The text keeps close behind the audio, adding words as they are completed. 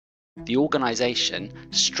the organisation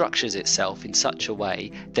structures itself in such a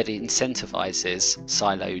way that it incentivizes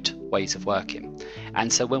siloed ways of working.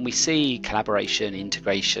 And so when we see collaboration,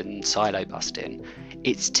 integration, silo busting,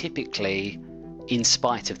 it's typically in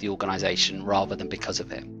spite of the organisation rather than because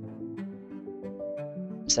of it.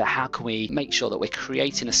 So how can we make sure that we're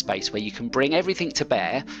creating a space where you can bring everything to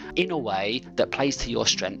bear in a way that plays to your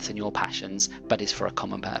strengths and your passions, but is for a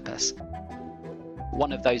common purpose?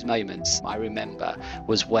 One of those moments I remember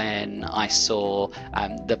was when I saw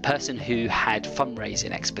the person who had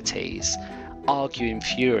fundraising expertise arguing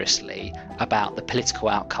furiously about the political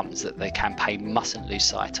outcomes that the campaign mustn't lose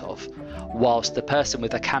sight of, whilst the person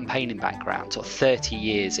with a campaigning background, or 30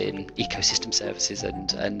 years in ecosystem services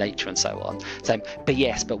and nature and so on, saying,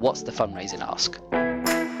 but what's the fundraising ask?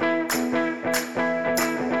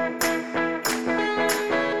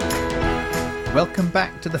 Welcome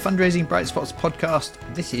back to the Fundraising Bright Spots podcast.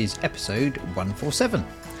 This is episode 147.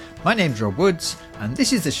 My name's Rob Woods, and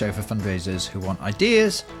this is the show for fundraisers who want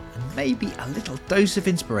ideas and maybe a little dose of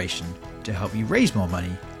inspiration to help you raise more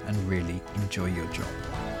money and really enjoy your job.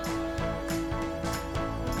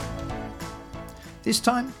 This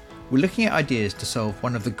time, we're looking at ideas to solve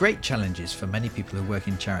one of the great challenges for many people who work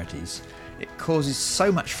in charities. It causes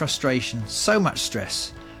so much frustration, so much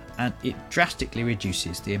stress, and it drastically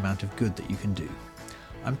reduces the amount of good that you can do.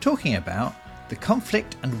 I'm talking about the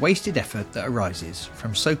conflict and wasted effort that arises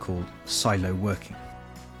from so-called silo working.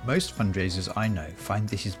 Most fundraisers I know find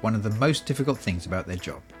this is one of the most difficult things about their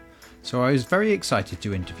job. So I was very excited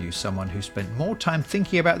to interview someone who spent more time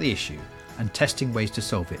thinking about the issue and testing ways to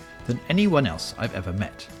solve it than anyone else I've ever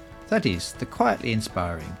met. That is the quietly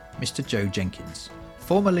inspiring Mr. Joe Jenkins,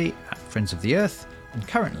 formerly at Friends of the Earth and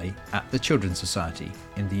currently at the Children's Society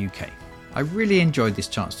in the UK. I really enjoyed this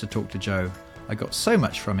chance to talk to Joe. I got so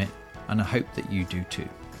much from it, and I hope that you do too.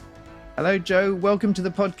 Hello Joe, welcome to the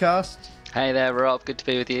podcast. Hey there Rob, good to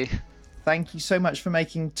be with you. Thank you so much for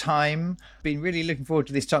making time. Been really looking forward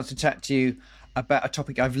to this chance to chat to you about a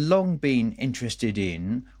topic I've long been interested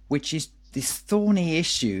in, which is this thorny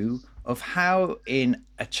issue of how in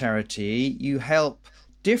a charity you help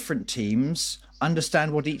different teams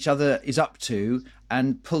understand what each other is up to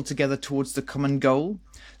and pull together towards the common goal.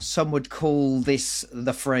 Some would call this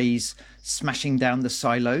the phrase smashing down the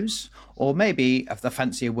silos, or maybe the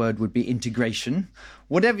fancier word would be integration.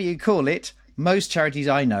 Whatever you call it, most charities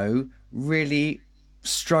I know really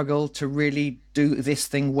struggle to really do this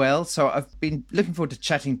thing well. So I've been looking forward to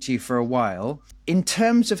chatting to you for a while. In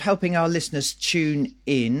terms of helping our listeners tune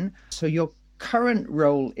in, so your current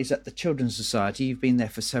role is at the Children's Society. You've been there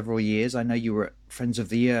for several years. I know you were at Friends of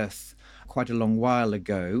the Earth quite a long while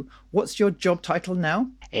ago. What's your job title now?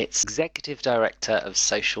 It's Executive Director of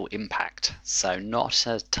Social Impact, so not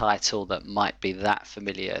a title that might be that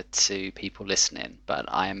familiar to people listening, but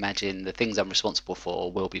I imagine the things I'm responsible for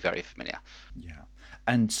will be very familiar. Yeah.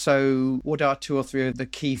 And so what are two or three of the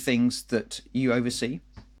key things that you oversee?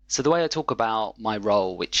 So the way I talk about my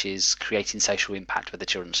role, which is creating social impact with the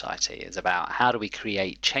Children's Society, is about how do we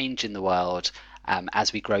create change in the world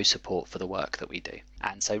as we grow support for the work that we do.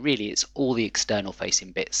 And so really it's all the external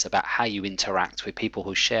facing bits about how you interact with people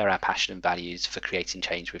who share our passion and values for creating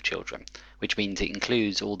change with children, which means it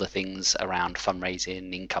includes all the things around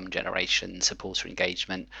fundraising, income generation, supporter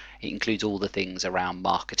engagement. It includes all the things around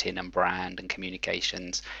marketing and brand and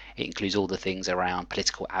communications. It includes all the things around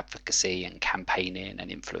political advocacy and campaigning and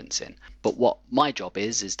influencing. But what my job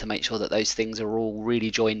is to make sure that those things are all really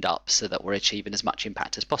joined up so that we're achieving as much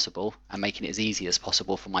impact as possible and making it as easy as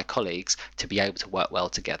possible for my colleagues to be able to work well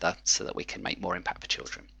together so that we can make more impact for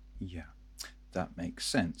children. Yeah, that makes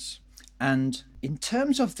sense. And in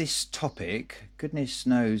terms of this topic, goodness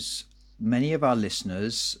knows many of our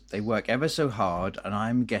listeners, they work ever so hard, and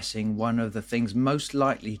I'm guessing one of the things most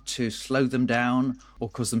likely to slow them down or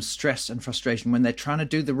cause them stress and frustration when they're trying to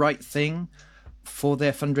do the right thing for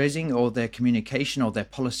their fundraising or their communication or their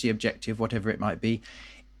policy objective, whatever it might be,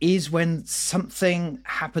 is when something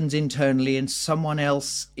happens internally and someone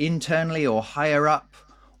else internally or higher up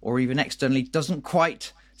or even externally doesn't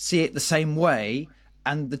quite see it the same way,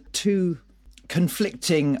 and the two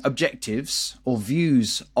conflicting objectives or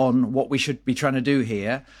views on what we should be trying to do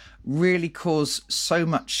here really cause so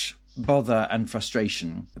much bother and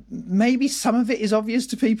frustration. Maybe some of it is obvious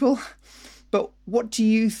to people, but what do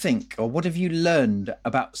you think, or what have you learned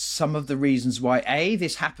about some of the reasons why A,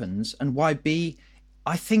 this happens, and why B,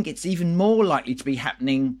 I think it's even more likely to be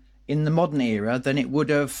happening in the modern era than it would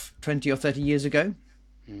have 20 or 30 years ago?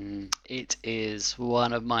 It is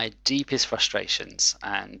one of my deepest frustrations,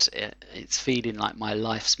 and it's feeling like my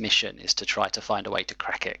life's mission is to try to find a way to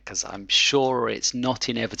crack it, because I'm sure it's not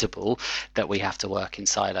inevitable that we have to work in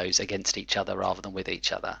silos against each other rather than with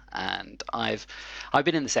each other. And I've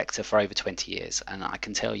been in the sector for over 20 years, and I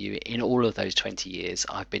can tell you in all of those 20 years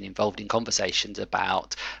I've been involved in conversations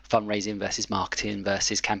about fundraising versus marketing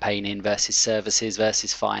versus campaigning versus services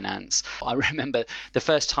versus finance. I remember the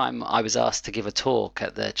first time I was asked to give a talk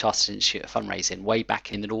at the Chartered Institute of Fundraising way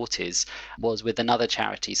back in the noughties was with another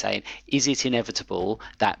charity saying, is it inevitable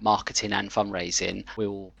that marketing and fundraising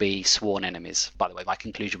will be sworn enemies? By the way, my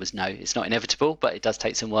conclusion was no, it's not inevitable, but it does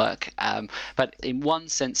take some work. But in one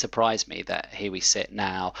sense surprised me that here we sit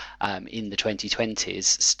now in the 2020s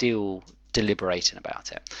still deliberating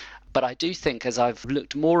about it. But I do think, as I've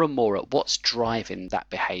looked more and more at what's driving that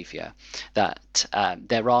behaviour, that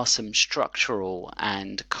there are some structural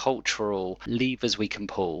and cultural levers we can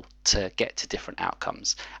pull to get to different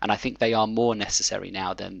outcomes. And I think they are more necessary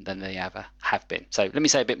now than they ever have been. So let me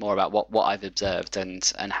say a bit more about what I've observed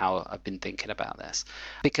and how I've been thinking about this.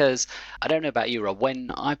 Because I don't know about you, Rob,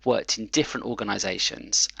 when I've worked in different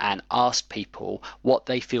organisations and asked people what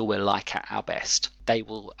they feel we're like at our best, they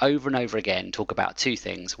will over and over again talk about two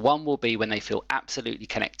things. One will be when they feel absolutely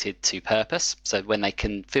connected to purpose. So when they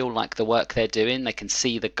can feel like the work they're doing, they can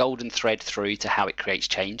see the golden thread through to how it creates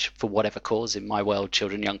change for whatever cause, in my world,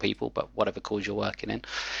 children, young people, but whatever cause you're working in.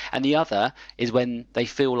 And the other is when they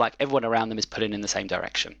feel like everyone around them is pulling in the same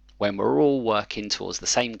direction, when we're all working towards the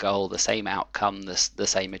same goal, the same outcome, the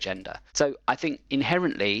same agenda. So I think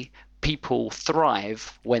inherently people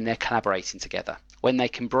thrive when they're collaborating together, when they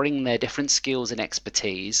can bring their different skills and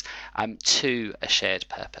expertise to a shared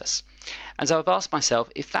purpose. And so I've asked myself,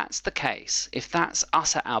 if that's the case, if that's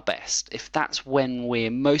us at our best, if that's when we're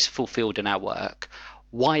most fulfilled in our work,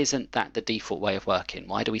 why isn't that the default way of working?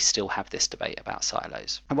 Why do we still have this debate about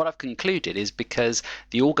silos? And what I've concluded is because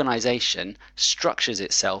the organisation structures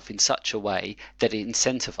itself in such a way that it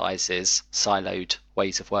incentivizes siloed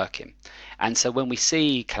ways of working. And so when we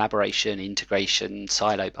see collaboration, integration,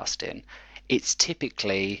 silo busting, it's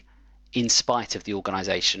typically in spite of the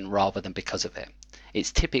organisation rather than because of it.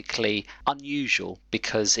 It's typically unusual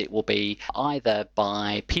because it will be either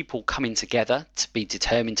by people coming together to be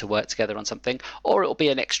determined to work together on something, or it will be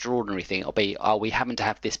an extraordinary thing. It'll be, we happen to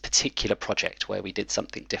have this particular project where we did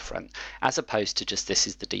something different, as opposed to just this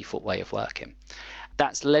is the default way of working.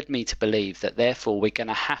 That's led me to believe that therefore we're going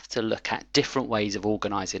to have to look at different ways of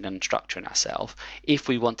organising and structuring ourselves if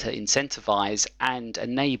we want to incentivise and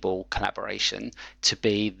enable collaboration to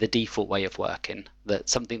be the default way of working, that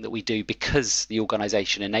something that we do because the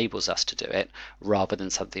organisation enables us to do it rather than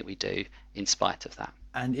something we do in spite of that.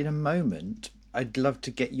 And in a moment, I'd love to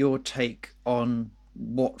get your take on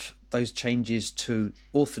what those changes to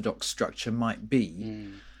orthodox structure might be.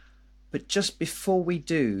 But just before we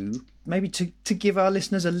do, maybe to give our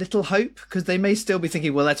listeners a little hope, because they may still be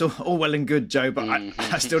thinking, well, that's all well and good, Joe, but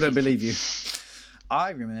I still don't believe you. I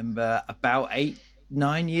remember about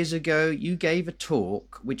 8-9 years ago, you gave a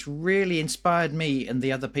talk which really inspired me and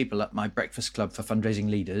the other people at my breakfast club for fundraising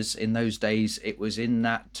leaders. In those days, it was in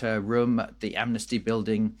that room at the Amnesty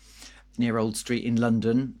building near Old Street in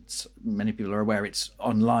London. Many people are aware it's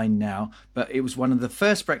online now, but it was one of the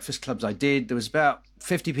first breakfast clubs I did. There was about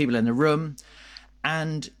 50 people in the room,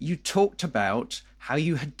 and you talked about how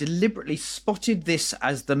you had deliberately spotted this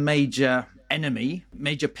as the major enemy,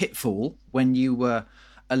 major pitfall when you were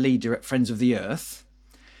a leader at Friends of the Earth.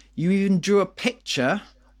 You even drew a picture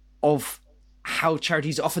of how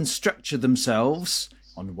charities often structure themselves.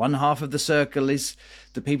 On one half of the circle is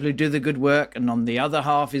the people who do the good work, and on the other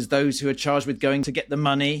half is those who are charged with going to get the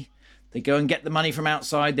money. They go and get the money from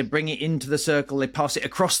outside, they bring it into the circle, they pass it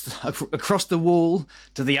across the wall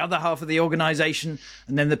to the other half of the organisation,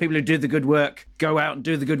 and then the people who do the good work go out and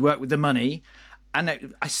do the good work with the money.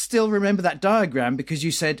 And I still remember that diagram because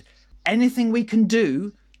you said, anything we can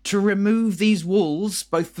do to remove these walls,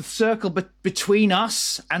 both the circle between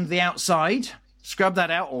us and the outside, scrub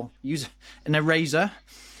that out or use an eraser,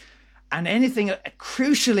 and anything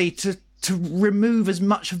crucially to remove as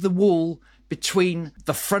much of the wall between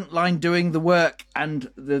the front line doing the work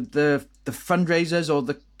and the fundraisers or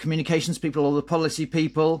the communications people or the policy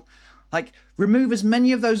people. Like, remove as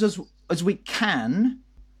many of those as we can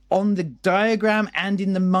on the diagram and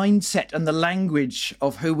in the mindset and the language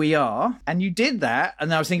of who we are. And you did that.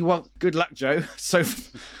 And I was thinking, well, good luck, Joe. So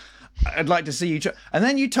I'd like to see you. And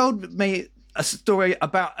then you told me a story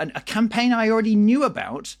about a campaign I already knew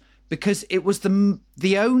about, because it was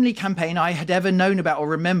the only campaign I had ever known about or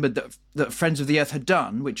remembered that Friends of the Earth had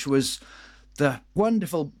done, which was the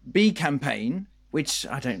wonderful bee campaign which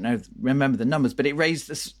I don't know, remember the numbers, but it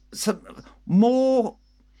raised some more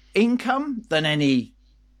income than any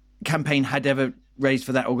campaign had ever raised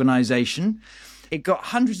for that organization. It got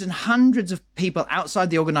hundreds and hundreds of people outside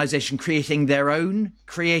the organization creating their own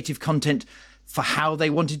creative content for how they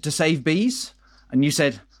wanted to save bees. And you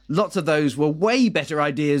said lots of those were way better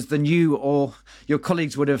ideas than you or your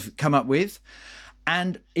colleagues would have come up with.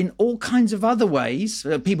 And in all kinds of other ways,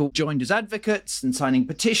 people joined as advocates and signing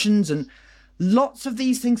petitions, and lots of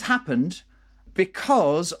these things happened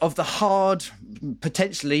because of the hard,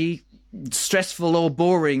 potentially stressful or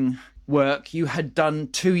boring work you had done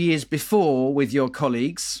 2 years before with your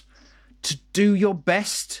colleagues to do your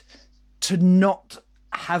best to not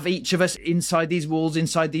have each of us inside these walls,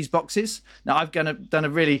 inside these boxes. Now, I've done a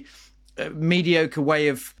really mediocre way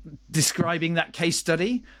of describing that case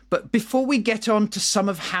study. But before we get on to some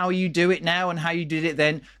of how you do it now and how you did it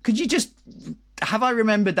then, could you just, have I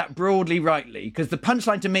remembered that broadly rightly? Because the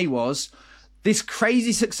punchline to me was, this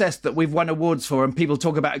crazy success that we've won awards for and people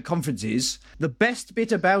talk about at conferences, the best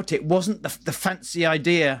bit about it wasn't the fancy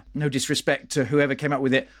idea, no disrespect to whoever came up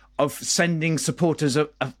with it, of sending supporters a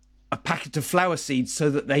packet of flower seeds so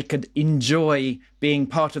that they could enjoy being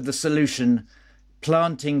part of the solution,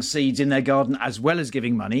 planting seeds in their garden as well as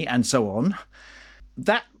giving money and so on.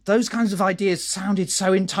 Those kinds of ideas sounded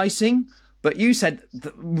so enticing, but you said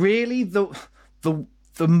that really the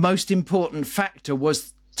most important factor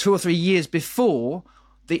was 2 or 3 years before,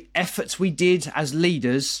 the efforts we did as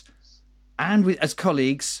leaders and as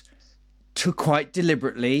colleagues to quite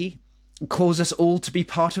deliberately cause us all to be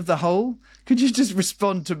part of the whole. Could you just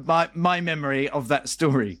respond to my memory of that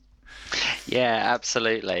story? Yeah,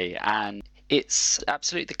 absolutely. And it's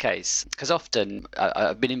absolutely the case, because often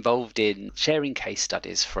I've been involved in sharing case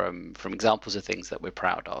studies from examples of things that we're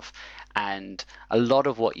proud of. And a lot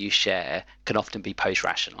of what you share can often be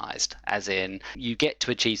post-rationalized, as in you get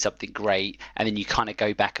to achieve something great and then you kind of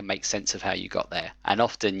go back and make sense of how you got there. And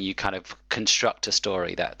often you kind of construct a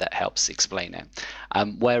story that helps explain it.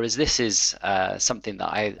 Whereas this is something that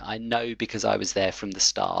I know, because I was there from the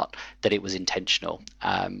start, that it was intentional.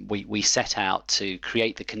 We set out to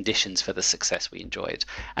create the conditions for the success we enjoyed.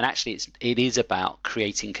 And actually it is about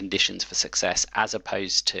creating conditions for success as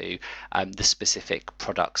opposed to the specific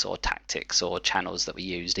products or tactics or channels that we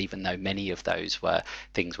used, even though many of those were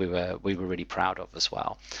things we were really proud of as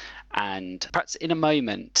well. And perhaps in a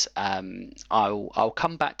moment, I'll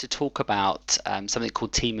come back to talk about something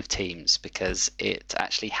called Team of Teams, because it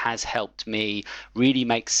actually has helped me really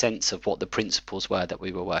make sense of what the principles were that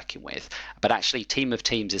we were working with. But actually, Team of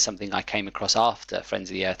Teams is something I came across after Friends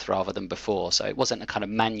of the Earth rather than before. So it wasn't a kind of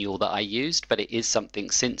manual that I used, but it is something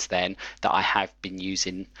since then that I have been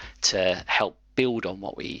using to help build on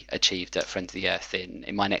what we achieved at Friends of the Earth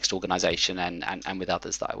in my next organisation and with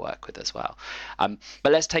others that I work with as well.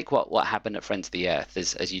 But let's take what happened at Friends of the Earth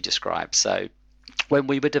as you described. So when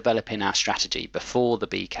we were developing our strategy before the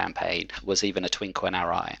bee campaign was even a twinkle in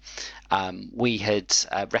our eye, we had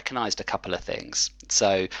recognised a couple of things.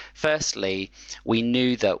 So firstly, we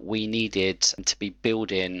knew that we needed to be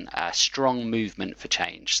building a strong movement for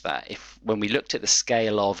change. That when we looked at the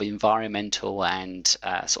scale of environmental and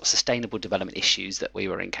sort of sustainable development issues that we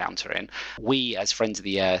were encountering, we as Friends of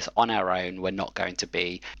the Earth on our own were not going to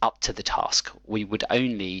be up to the task. We would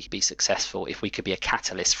only be successful if we could be a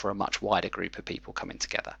catalyst for a much wider group of people coming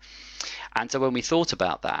together. And so when we thought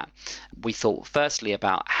about that, we thought firstly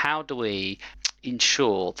about how do we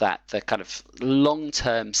ensure that the kind of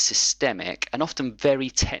long-term systemic and often very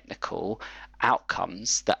technical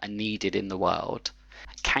outcomes that are needed in the world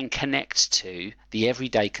can connect to the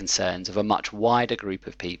everyday concerns of a much wider group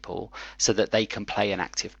of people so that they can play an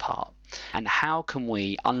active part. And how can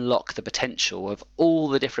we unlock the potential of all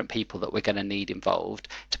the different people that we're going to need involved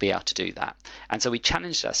to be able to do that? And so we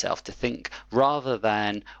challenged ourselves to think, rather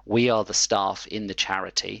than we are the staff in the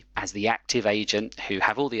charity as the active agent who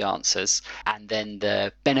have all the answers, and then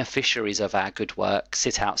the beneficiaries of our good work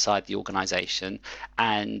sit outside the organisation,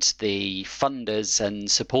 and the funders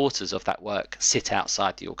and supporters of that work sit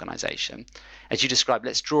outside the organisation. As you described,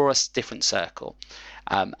 let's draw a different circle.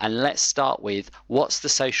 And let's start with what's the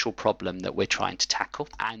social problem that we're trying to tackle,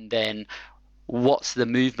 and then what's the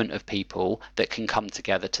movement of people that can come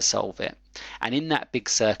together to solve it. And in that big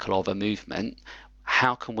circle of a movement,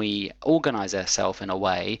 how can we organize ourselves in a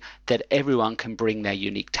way that everyone can bring their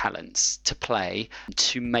unique talents to play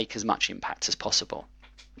to make as much impact as possible?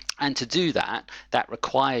 And to do that, that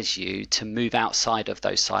requires you to move outside of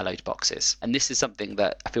those siloed boxes. And this is something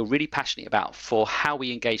that I feel really passionate about for how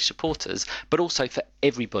we engage supporters, but also for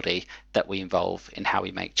everybody that we involve in how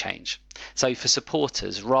we make change. So for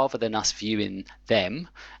supporters, rather than us viewing them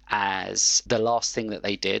as the last thing that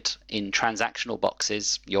they did in transactional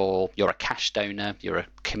boxes, you're a cash donor, you're a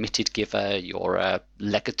committed giver, you're a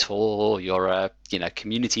legator, you're a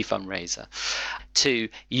community fundraiser, to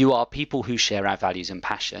you are people who share our values and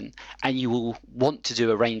passion, and you will want to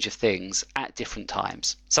do a range of things at different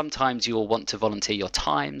times. Sometimes you'll want to volunteer your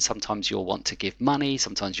time, sometimes you'll want to give money,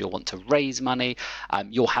 sometimes you'll want to raise money,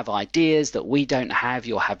 you'll have ideas that we don't have,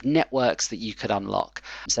 you'll have networks that you could unlock.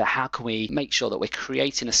 So how can we make sure that we're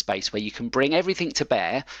creating a space where you can bring everything to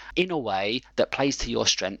bear in a way that plays to your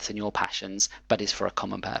strengths and your passions, but is for a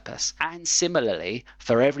common purpose? And similarly,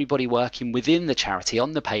 for everybody working within the charity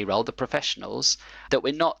on the payroll, the professionals, that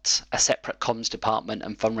we're not a separate comms department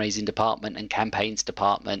and fundraising department and campaigns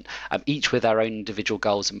department, each with our own individual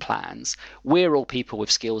goals and plans. We're all people with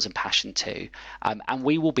skills and passion too, and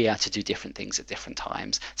we will be able to do different things at different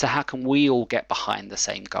times. So how can we all get behind the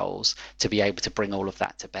same goals to be able to bring all of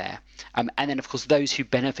that to bear? And then, of course, those who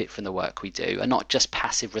benefit from the work we do are not just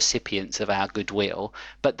passive recipients of our goodwill,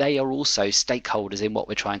 but they are also stakeholders in what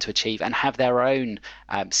we're trying to achieve and have their own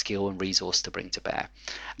skill and resource to bring to bear.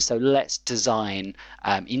 So let's design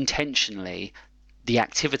intentionally the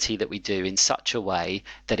activity that we do in such a way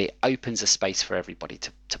that it opens a space for everybody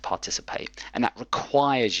to participate. And that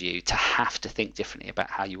requires you to have to think differently about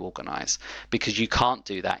how you organise, because you can't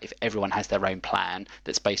do that if everyone has their own plan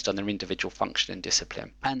that's based on their individual function and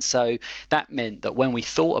discipline. And so that meant that when we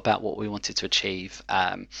thought about what we wanted to achieve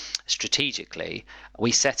strategically,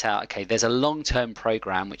 we set out, okay, there's a long-term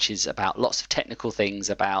programme which is about lots of technical things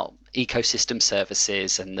about ecosystem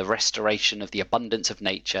services and the restoration of the abundance of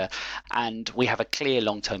nature, and we have a clear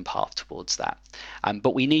long-term path towards that.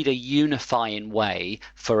 But we need a unifying way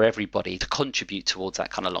for everybody to contribute towards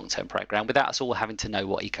that kind of long-term program without us all having to know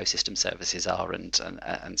what ecosystem services are and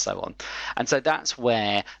so on. And so that's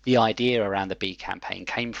where the idea around the Bee campaign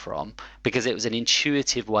came from, because it was an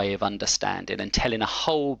intuitive way of understanding and telling a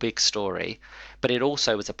whole big story, but it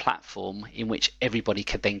also was a platform in which everybody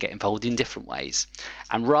could then get involved in different ways.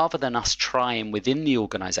 And rather than us trying within the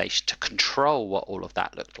organisation to control what all of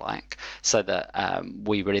that looked like, so that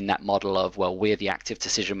we were in that model of, well, we're the active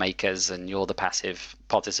decision makers and you're the passive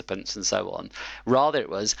participants and so on, rather it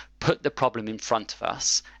was put the problem in front of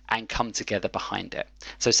us and come together behind it.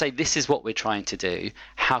 So say, this is what we're trying to do,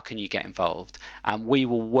 how can you get involved? And we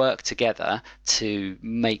will work together to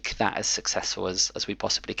make that as successful as we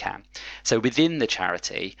possibly can. So within the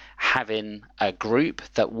charity, having a group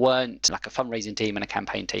that weren't like a fundraising team and a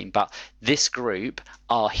campaign team, but this group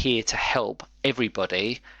are here to help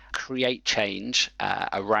everybody create change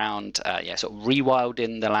around sort of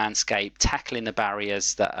rewilding the landscape, tackling the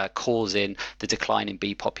barriers that are causing the decline in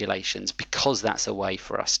bee populations, because that's a way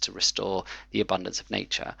for us to restore the abundance of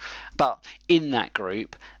nature. But in that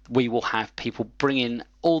group, we will have people bringing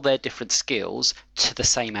all their different skills to the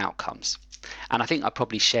same outcomes. And I think I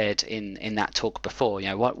probably shared in that talk before,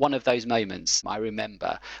 one of those moments I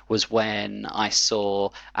remember was when I saw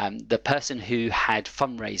the person who had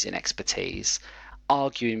fundraising expertise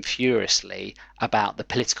arguing furiously about the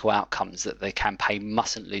political outcomes that the campaign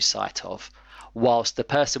mustn't lose sight of, whilst the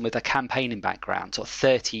person with a campaigning background, sort of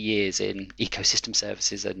 30 years in ecosystem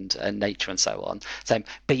services and nature and so on, saying,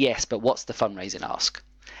 but what's the fundraising ask?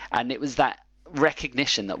 And it was that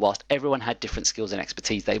recognition that whilst everyone had different skills and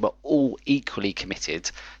expertise, they were all equally committed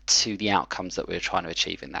to the outcomes that we were trying to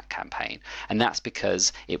achieve in that campaign. And that's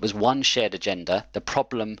because it was one shared agenda. The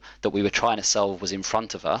problem that we were trying to solve was in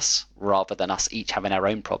front of us, rather than us each having our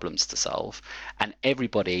own problems to solve. And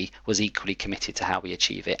everybody was equally committed to how we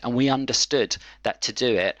achieve it. And we understood that to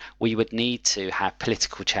do it, we would need to have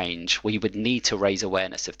political change. We would need to raise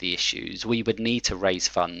awareness of the issues. We would need to raise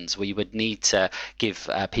funds. We would need to give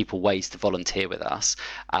people ways to volunteer with us.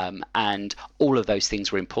 And all of those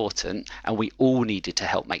things were important, and we all needed to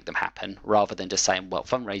help make them happen, rather than just saying, well,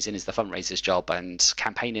 fundraising is the fundraiser's job and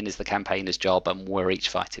campaigning is the campaigner's job, and we're each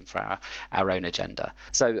fighting for our own agenda.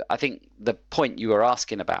 So I think the point you were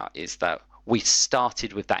asking about is that we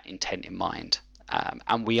started with that intent in mind.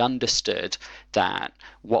 And we understood that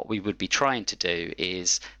what we would be trying to do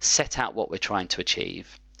is set out what we're trying to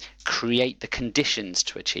achieve, create the conditions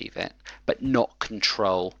to achieve it, but not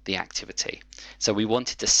control the activity. So we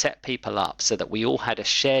wanted to set people up so that we all had a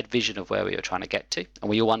shared vision of where we were trying to get to, and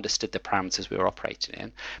we all understood the parameters we were operating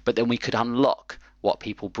in, but then we could unlock what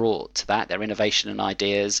people brought to that, their innovation and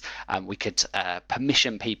ideas. We could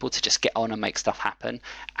permission people to just get on and make stuff happen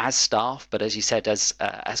as staff, but as you said, as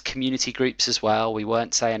community groups as well. We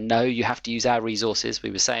weren't saying, no, you have to use our resources.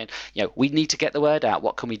 We were saying, we need to get the word out.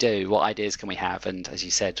 What can we do? What ideas can we have? And as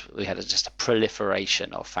you said, we had just a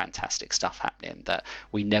proliferation of fantastic stuff happening that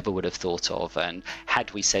we never would have thought of. And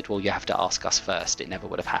had we said, well, you have to ask us first, it never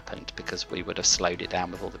would have happened, because we would have slowed it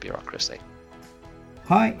down with all the bureaucracy.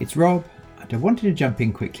 Hi, it's Rob, and I wanted to jump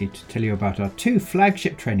in quickly to tell you about our 2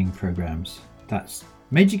 flagship training programs. That's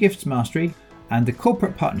Major Gifts Mastery and the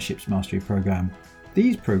Corporate Partnerships Mastery program.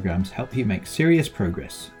 These programs help you make serious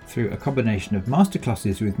progress through a combination of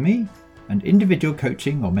masterclasses with me and individual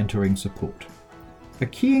coaching or mentoring support. A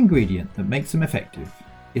key ingredient that makes them effective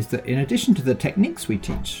is that in addition to the techniques we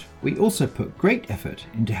teach, we also put great effort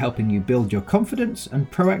into helping you build your confidence and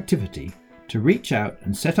proactivity to reach out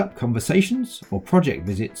and set up conversations or project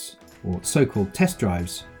visits, or so-called test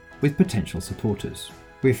drives, with potential supporters.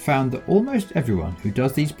 We've found that almost everyone who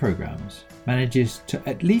does these programs manages to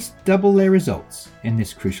at least double their results in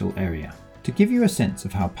this crucial area. To give you a sense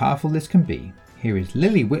of how powerful this can be, here is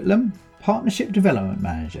Lily Whitlam, Partnership Development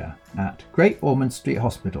Manager at Great Ormond Street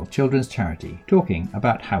Hospital Children's Charity, talking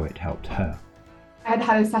about how it helped her. I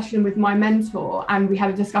had a session with my mentor, and we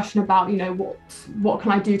had a discussion about, what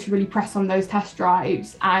can I do to really press on those test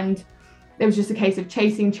drives. And it was just a case of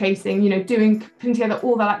chasing, putting together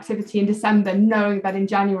all that activity in December, knowing that in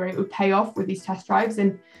January it would pay off with these test drives.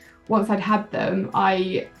 And once I'd had them, as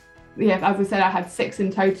I said, I had 6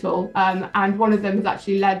 in total. And one of them has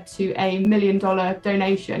actually led to a $1 million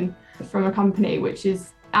donation from a company, which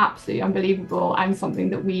is absolutely unbelievable, and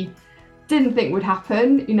something that we didn't think would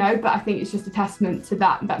happen, but I think it's just a testament to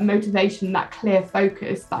that motivation, that clear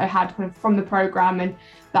focus that I had kind of from the program, and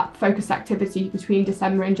that focused activity between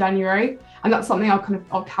December and January. And that's something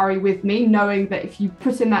I'll carry with me, knowing that if you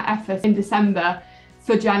put in that effort in December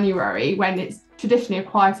for January, when it's traditionally a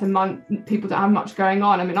quieter month, people don't have much going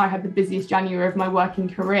on. I mean, I had the busiest January of my working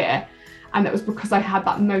career, and that was because I had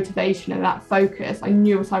that motivation and that focus. I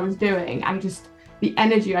knew what I was doing, and just the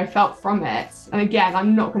energy I felt from it. And again,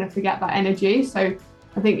 I'm not going to forget that energy. So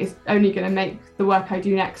I think it's only going to make the work I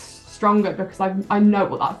do next stronger, because I know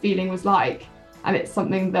what that feeling was like. And it's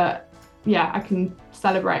something that, I can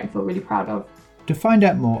celebrate and feel really proud of. To find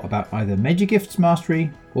out more about either Major Gifts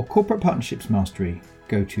Mastery or Corporate Partnerships Mastery,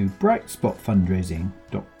 go to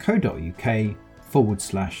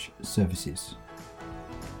brightspotfundraising.co.uk/services.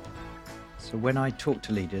 So when I talk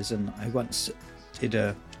to leaders, and I once did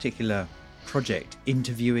a particular project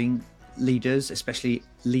interviewing leaders, especially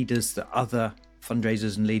leaders that other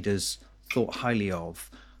fundraisers and leaders thought highly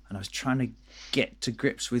of, and I was trying to get to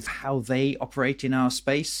grips with how they operate in our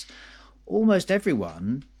space. Almost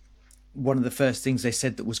everyone, one of the first things they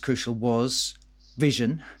said that was crucial was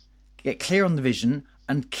vision. Get clear on the vision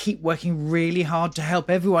and keep working really hard to help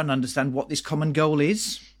everyone understand what this common goal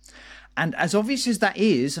is. And as obvious as that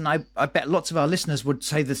is, and I bet lots of our listeners would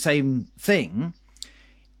say the same thing,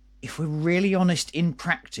 if we're really honest in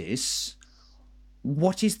practice,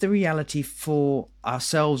 what is the reality for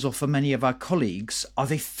ourselves or for many of our colleagues? Are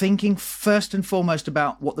they thinking first and foremost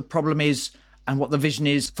about what the problem is and what the vision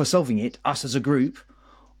is for solving it, us as a group?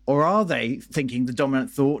 Or are they thinking the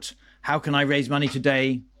dominant thought, how can I raise money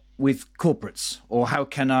today with corporates? Or how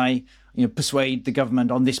can I persuade the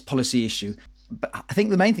government on this policy issue? But I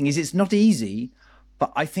think the main thing is it's not easy,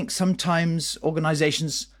 but I think sometimes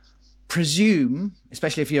organisations presume,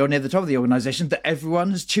 especially if you're near the top of the organisation, that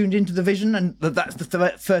everyone has tuned into the vision and that's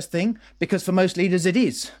the first thing, because for most leaders it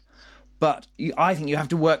is. But I think you have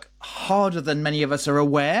to work harder than many of us are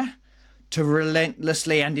aware to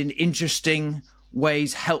relentlessly and in interesting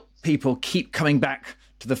ways help people keep coming back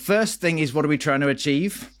to the first thing is, what are we trying to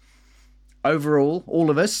achieve overall, all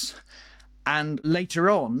of us? And later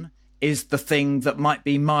on is the thing that might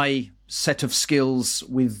be my set of skills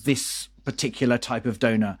with this particular type of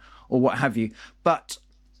donor or what have you. But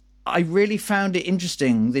I really found it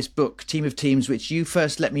interesting, this book, Team of Teams, which you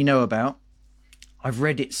first let me know about. I've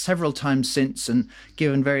read it several times since and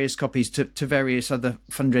given various copies to various other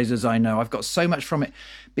fundraisers I know. I've got so much from it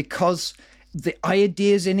because the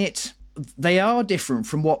ideas in it, they are different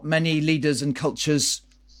from what many leaders and cultures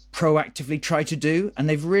proactively try to do, and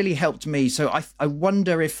they've really helped me. So I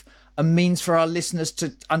wonder if a means for our listeners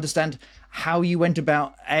to understand how you went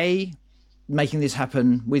about A, making this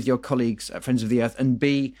happen with your colleagues at Friends of the Earth, and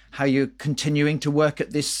B, how you're continuing to work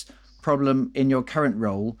at this problem in your current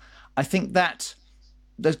role. I think that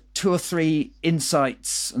the 2 or 3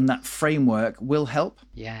 insights and that framework will help?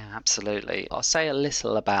 Yeah, absolutely. I'll say a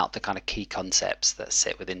little about the kind of key concepts that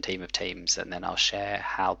sit within Team of Teams, and then I'll share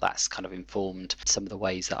how that's kind of informed some of the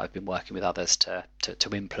ways that I've been working with others to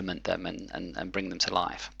implement them and bring them to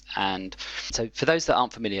life. And so for those that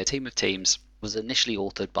aren't familiar, Team of Teams was initially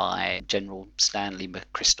authored by General Stanley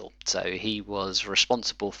McChrystal. So he was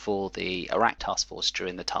responsible for the Iraq task force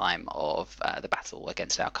during the time of the battle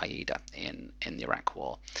against Al-Qaeda in the Iraq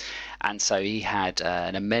War. And so he had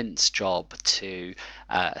an immense job to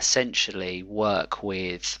essentially work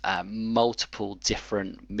with multiple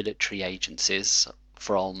different military agencies,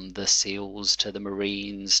 from the SEALs to the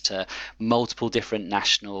Marines to multiple different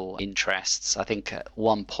national interests. I think at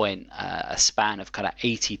one point a span of kind of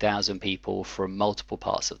 80,000 people from multiple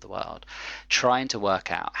parts of the world, trying to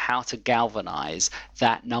work out how to galvanize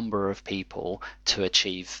that number of people to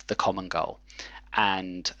achieve the common goal.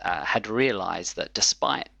 And had realized that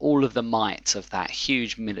despite all of the might of that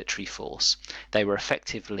huge military force, they were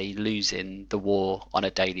effectively losing the war on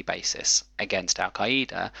a daily basis against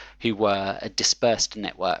Al-Qaeda, who were a dispersed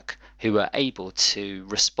network, who were able to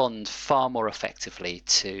respond far more effectively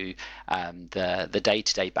to the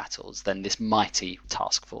day-to-day battles than this mighty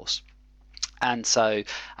task force. And so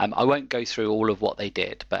I won't go through all of what they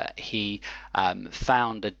did, but he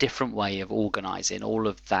found a different way of organizing all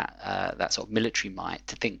of that sort of military might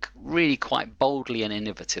to think really quite boldly and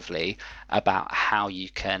innovatively about how you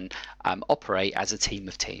can operate as a team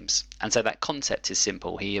of teams. And so that concept is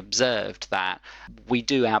simple. He observed that we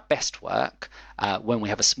do our best work when we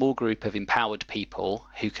have a small group of empowered people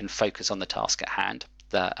who can focus on the task at hand.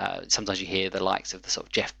 Sometimes you hear the likes of the sort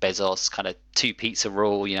of Jeff Bezos kind of 2 pizza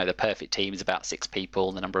rule. The perfect team is about 6 people,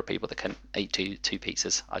 and the number of people that can eat two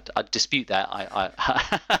pizzas. I dispute that.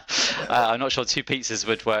 I'm not sure 2 pizzas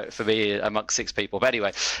would work for me amongst 6 people. But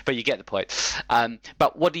anyway, but you get the point.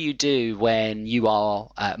 But what do you do when you are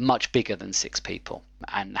much bigger than 6 people?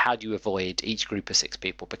 And how do you avoid each group of 6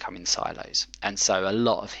 people becoming silos? And so a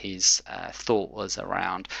lot of his thought was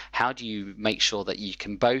around how do you make sure that you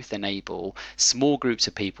can both enable small groups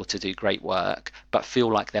of people to do great work, but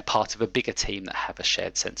feel like they're part of a bigger team that have a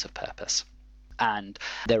shared sense of purpose. And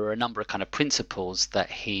there are a number of kind of principles that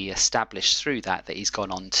he established through that he's gone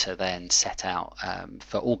on to then set out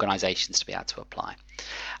for organizations to be able to apply.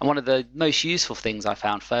 And one of the most useful things I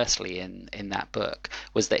found firstly in that book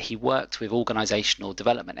was that he worked with organizational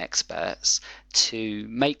development experts to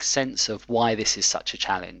make sense of why this is such a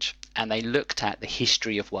challenge. And they looked at the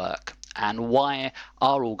history of work and why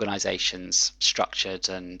are organizations structured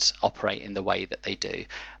and operate in the way that they do?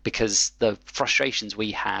 Because the frustrations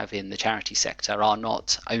we have in the charity sector are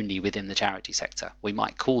not only within the charity sector. We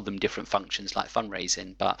might call them different functions like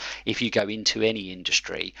fundraising, but if you go into any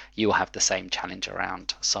industry, you'll have the same challenge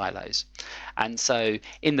around silos. And so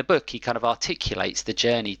in the book, he kind of articulates the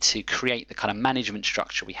journey to create the kind of management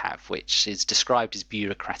structure we have, which is described as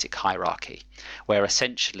bureaucratic hierarchy, where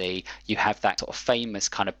essentially you have that sort of famous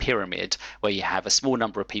kind of pyramid where you have a small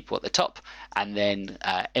number of people at the top, and then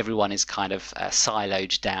everyone is kind of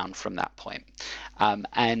siloed down from that point.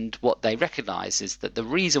 And what they recognize is that the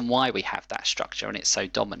reason why we have that structure and it's so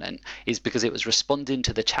dominant is because it was responding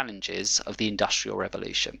to the challenges of the Industrial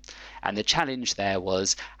Revolution. And the challenge there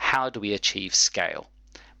was, how do we achieve scale?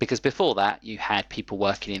 Because before that, you had people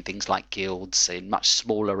working in things like guilds in much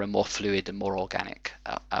smaller and more fluid and more organic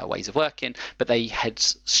ways of working, but they had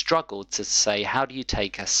struggled to say, how do you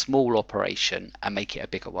take a small operation and make it a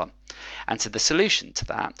bigger one? And so the solution to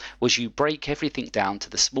that was you break everything down to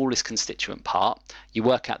the smallest constituent part, you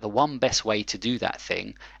work out the one best way to do that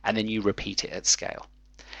thing, and then you repeat it at scale.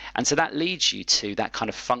 And so that leads you to that kind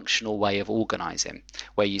of functional way of organizing,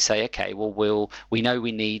 where you say, okay, well, we know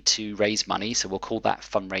we need to raise money, so we'll call that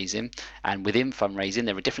fundraising. And within fundraising,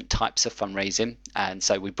 there are different types of fundraising. And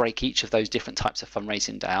so we break each of those different types of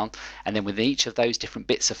fundraising down. And then within each of those different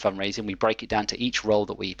bits of fundraising, we break it down to each role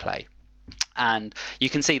that we play. And you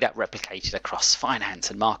can see that replicated across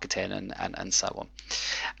finance and marketing and so on.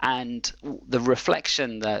 And the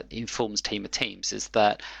reflection that informs Team of Teams is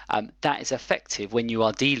that that is effective when you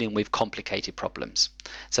are dealing with complicated problems.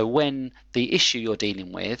 So when the issue you're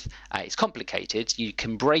dealing with is complicated, you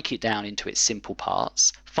can break it down into its simple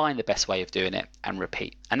parts, find the best way of doing it, and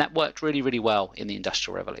repeat. And that worked really, really well in the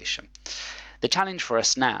Industrial Revolution. The challenge for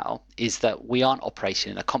us now is that we aren't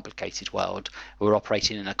operating in a complicated world, we're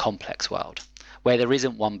operating in a complex world, where there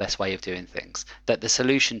isn't one best way of doing things, that the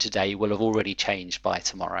solution today will have already changed by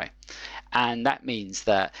tomorrow. And that means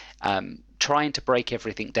that trying to break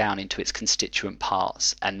everything down into its constituent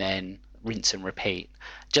parts and then rinse and repeat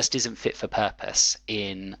just isn't fit for purpose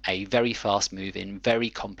in a very fast moving,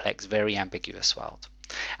 very complex, very ambiguous world.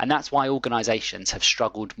 And that's why organizations have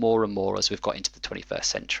struggled more and more as we've got into the 21st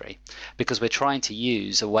century, because we're trying to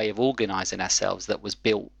use a way of organizing ourselves that was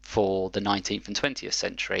built for the 19th and 20th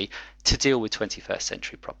century to deal with 21st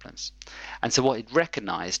century problems. And so what it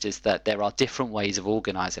recognized is that there are different ways of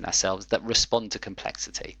organizing ourselves that respond to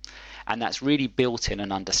complexity. And that's really built in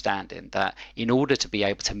an understanding that in order to be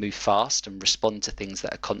able to move fast and respond to things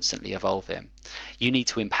that are constantly evolving, you need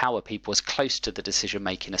to empower people as close to the decision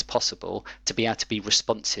making as possible to be able to be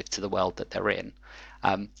responsive to the world that they're in.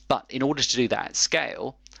 But in order to do that at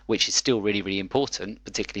scale, which is still really, really important,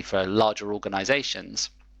 particularly for larger organizations,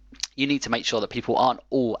 you need to make sure that people aren't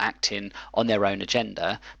all acting on their own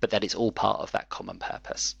agenda, but that it's all part of that common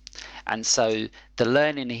purpose. And so the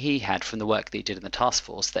learning he had from the work that he did in the task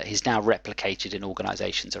force that he's now replicated in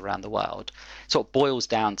organizations around the world sort of boils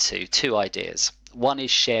down to two ideas. One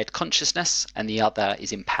is shared consciousness and the other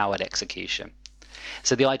is empowered execution.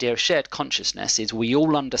 So the idea of shared consciousness is we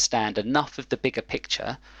all understand enough of the bigger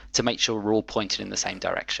picture to make sure we're all pointing in the same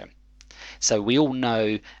direction. So we all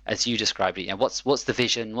know, as you described it, what's the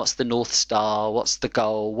vision, what's the North Star, what's the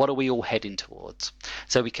goal, what are we all heading towards?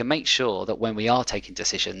 So we can make sure that when we are taking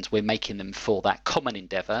decisions, we're making them for that common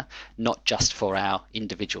endeavour, not just for our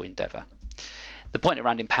individual endeavour. The point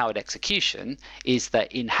around empowered execution is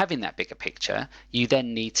that in having that bigger picture, you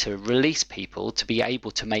then need to release people to be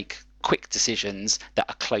able to make quick decisions that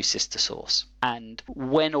are closest to source. And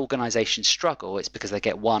when organisations struggle, it's because they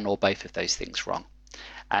get one or both of those things wrong.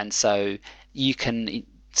 And so you can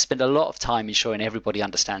spend a lot of time ensuring everybody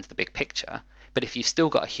understands the big picture. But if you've still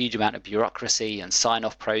got a huge amount of bureaucracy and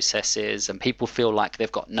sign-off processes and people feel like they've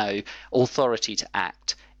got no authority to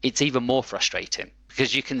act, it's even more frustrating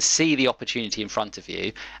because you can see the opportunity in front of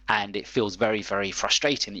you and it feels very, very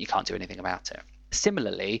frustrating that you can't do anything about it.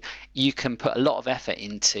 Similarly, you can put a lot of effort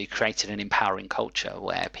into creating an empowering culture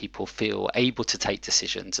where people feel able to take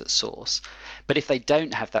decisions at source. But if they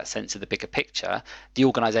don't have that sense of the bigger picture, the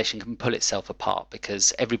organization can pull itself apart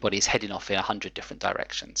because everybody's heading off in 100 different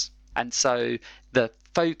directions. And so the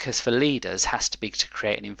focus for leaders has to be to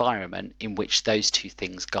create an environment in which those two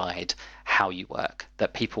things guide how you work,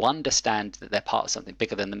 that people understand that they're part of something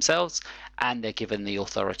bigger than themselves and they're given the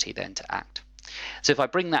authority then to act. So if I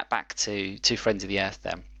bring that back to Friends of the Earth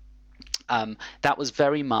then, that was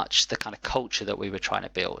very much the kind of culture that we were trying to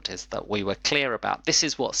build, is that we were clear about this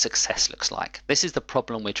is what success looks like. This is the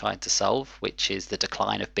problem we're trying to solve, which is the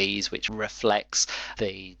decline of bees, which reflects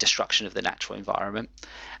the destruction of the natural environment.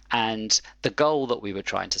 And the goal that we were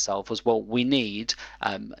trying to solve was, well, we need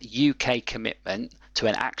UK commitment to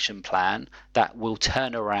an action plan that will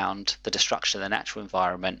turn around the destruction of the natural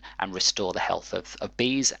environment and restore the health of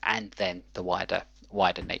bees and then the wider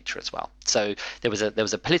nature as well. So there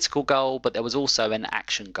was a political goal, but there was also an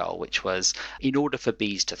action goal, which was in order for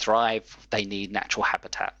bees to thrive, they need natural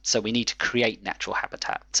habitat. So we need to create natural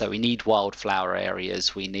habitat. So we need wildflower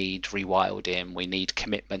areas, we need rewilding, we need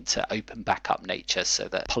commitment to open back up nature so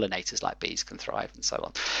that pollinators like bees can thrive and so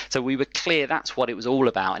on. So we were clear that's what it was all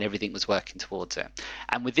about and everything was working towards it.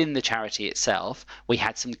 And within the charity itself, we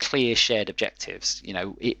had some clear shared objectives.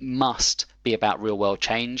 It must be about real world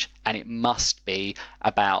change and it must be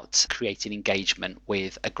about creating engagement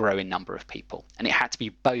with a growing number of people, and it had to be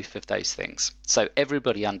both of those things. So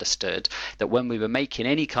everybody understood that when we were making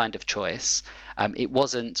any kind of choice, it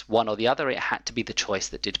wasn't one or the other, it had to be the choice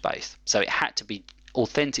that did both. So it had to be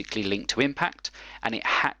authentically linked to impact and it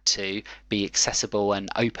had to be accessible and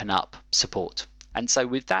open up support. And so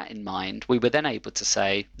with that in mind, we were then able to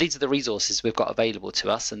say, these are the resources we've got available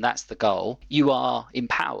to us, and that's the goal. You are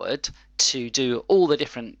empowered to do all the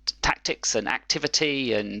different tactics and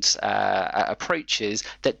activity and approaches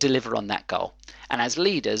that deliver on that goal. And as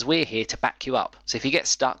leaders, we're here to back you up. So if you get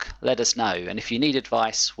stuck, let us know. And if you need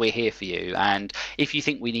advice, we're here for you. And if you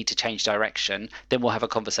think we need to change direction, then we'll have a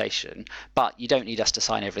conversation. But you don't need us to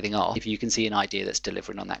sign everything off if you can see an idea that's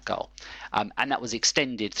delivering on that goal. And that was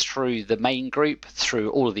extended through the main group,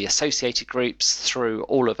 through all of the associated groups, through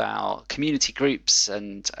all of our community groups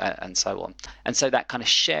and so on. And so that kind of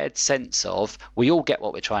shared sense of we all get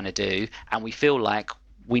what we're trying to do and we feel like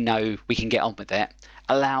we know we can get on with it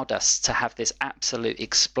allowed us to have this absolute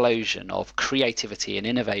explosion of creativity and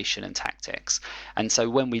innovation and tactics. And so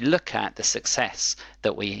when we look at the success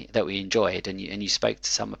that we enjoyed, and you spoke to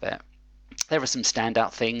some of it, there are some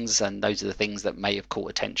standout things, and those are the things that may have caught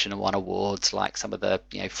attention and won awards, like some of the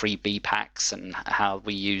free bee packs and how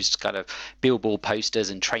we used kind of billboard posters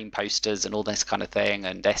and train posters and all this kind of thing,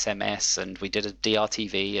 and SMS, and we did a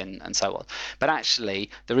DRTV and so on. But actually,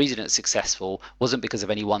 the reason it's successful wasn't because of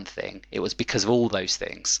any one thing; it was because of all those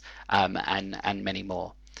things and many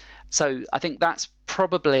more. So I think that's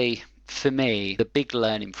probably for me, the big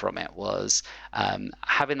learning from it was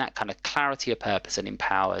having that kind of clarity of purpose and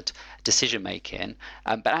empowered decision making.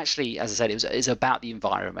 But actually, as I said, it was about the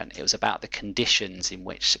environment. It was about the conditions in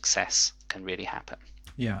which success can really happen.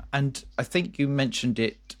 Yeah, and I think you mentioned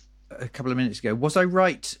it a couple of minutes ago. Was I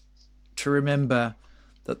right to remember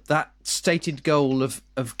that stated goal of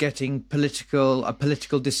getting a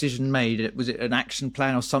political decision made, was it an action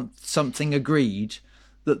plan or something agreed,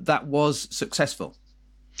 that was successful?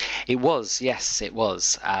 It was, yes, it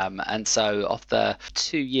was. And so of the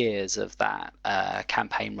 2 years of that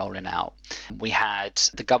campaign rolling out, we had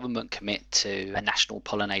the government commit to a national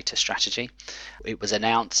pollinator strategy. It was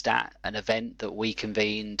announced at an event that we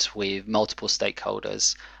convened with multiple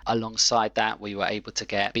stakeholders. Alongside that, we were able to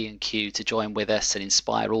get B&Q to join with us and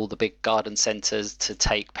inspire all the big garden centres to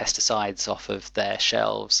take pesticides off of their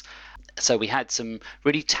shelves. So we had some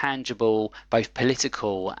really tangible, both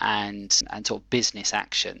political and sort of business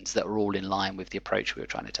actions that were all in line with the approach we were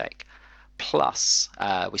trying to take. Plus,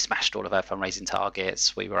 we smashed all of our fundraising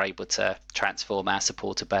targets. We were able to transform our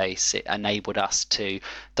supporter base. It enabled us to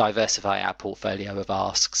diversify our portfolio of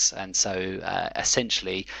asks, and so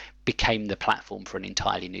essentially became the platform for an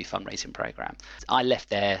entirely new fundraising program. I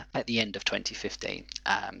left there at the end of 2015,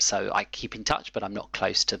 so I keep in touch, but I'm not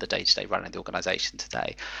close to the day-to-day running of the organisation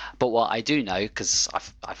today. But what I do know, because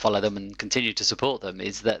I follow them and continue to support them,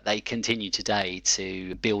 is that they continue today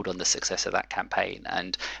to build on the success of that campaign,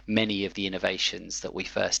 and many of the innovations that we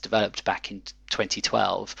first developed back in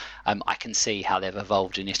 2012, I can see how they've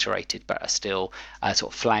evolved and iterated, but are still a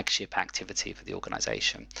sort of flagship activity for the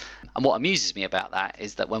organisation. And what amuses me about that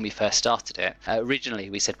is that when we first started it, originally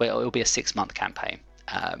we said, well, it'll be a 6-month campaign.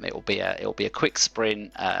 It will be a quick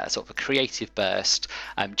sprint, sort of a creative burst,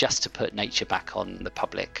 just to put nature back on the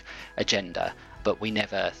public agenda. But we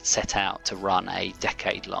never set out to run a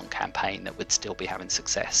decade-long campaign that would still be having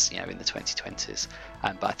success, in the 2020s.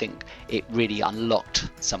 But I think it really unlocked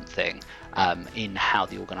something in how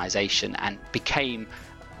the organisation and became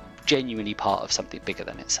genuinely part of something bigger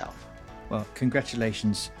than itself. Well,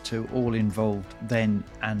 congratulations to all involved then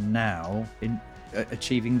and now in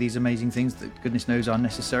achieving these amazing things that goodness knows are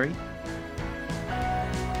necessary.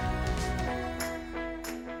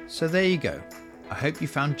 So there you go. I hope you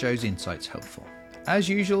found Joe's insights helpful. As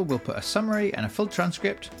usual, we'll put a summary and a full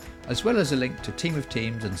transcript, as well as a link to Team of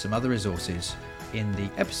Teams and some other resources in the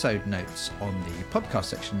episode notes on the podcast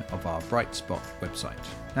section of our Bright Spot website.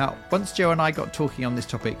 Now, once Joe and I got talking on this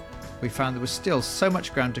topic, we found there was still so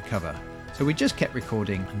much ground to cover. So we just kept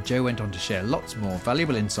recording, and Joe went on to share lots more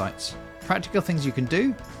valuable insights, practical things you can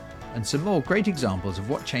do, and some more great examples of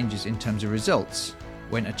what changes in terms of results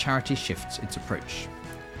when a charity shifts its approach.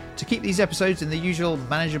 To keep these episodes in the usual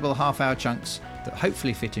manageable half-hour chunks that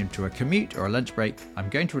hopefully fit into a commute or a lunch break, I'm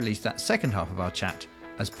going to release that second half of our chat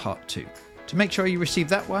as part 2. To make sure you receive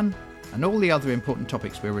that one and all the other important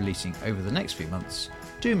topics we're releasing over the next few months,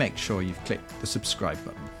 do make sure you've clicked the subscribe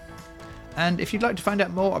button. And if you'd like to find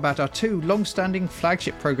out more about our 2 long-standing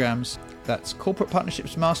flagship programs, that's Corporate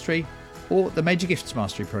Partnerships Mastery or the Major Gifts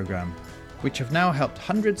Mastery program, which have now helped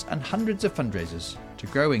hundreds and hundreds of fundraisers to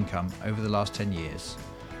grow income over the last 10 years.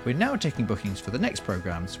 We're now taking bookings for the next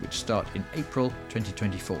programs, which start in April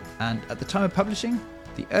 2024. And at the time of publishing,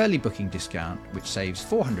 the early booking discount, which saves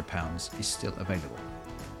 £400, is still available.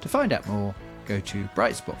 To find out more, go to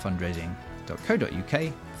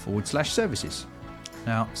brightspotfundraising.co.uk/services.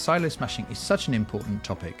 Now, silo smashing is such an important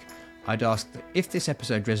topic. I'd ask that if this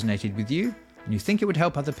episode resonated with you and you think it would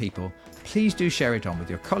help other people, please do share it on with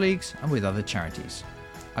your colleagues and with other charities.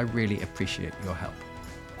 I really appreciate your help.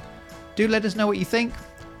 Do let us know what you think.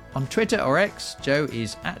 On Twitter or X, Joe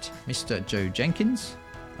is at Mr. Joe Jenkins,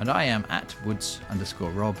 and I am at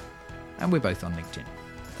Woods_Rob, and we're both on LinkedIn.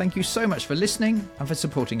 Thank you so much for listening and for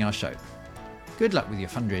supporting our show. Good luck with your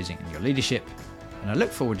fundraising and your leadership, and I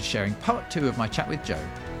look forward to sharing part 2 of my chat with Joe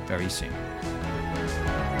very soon.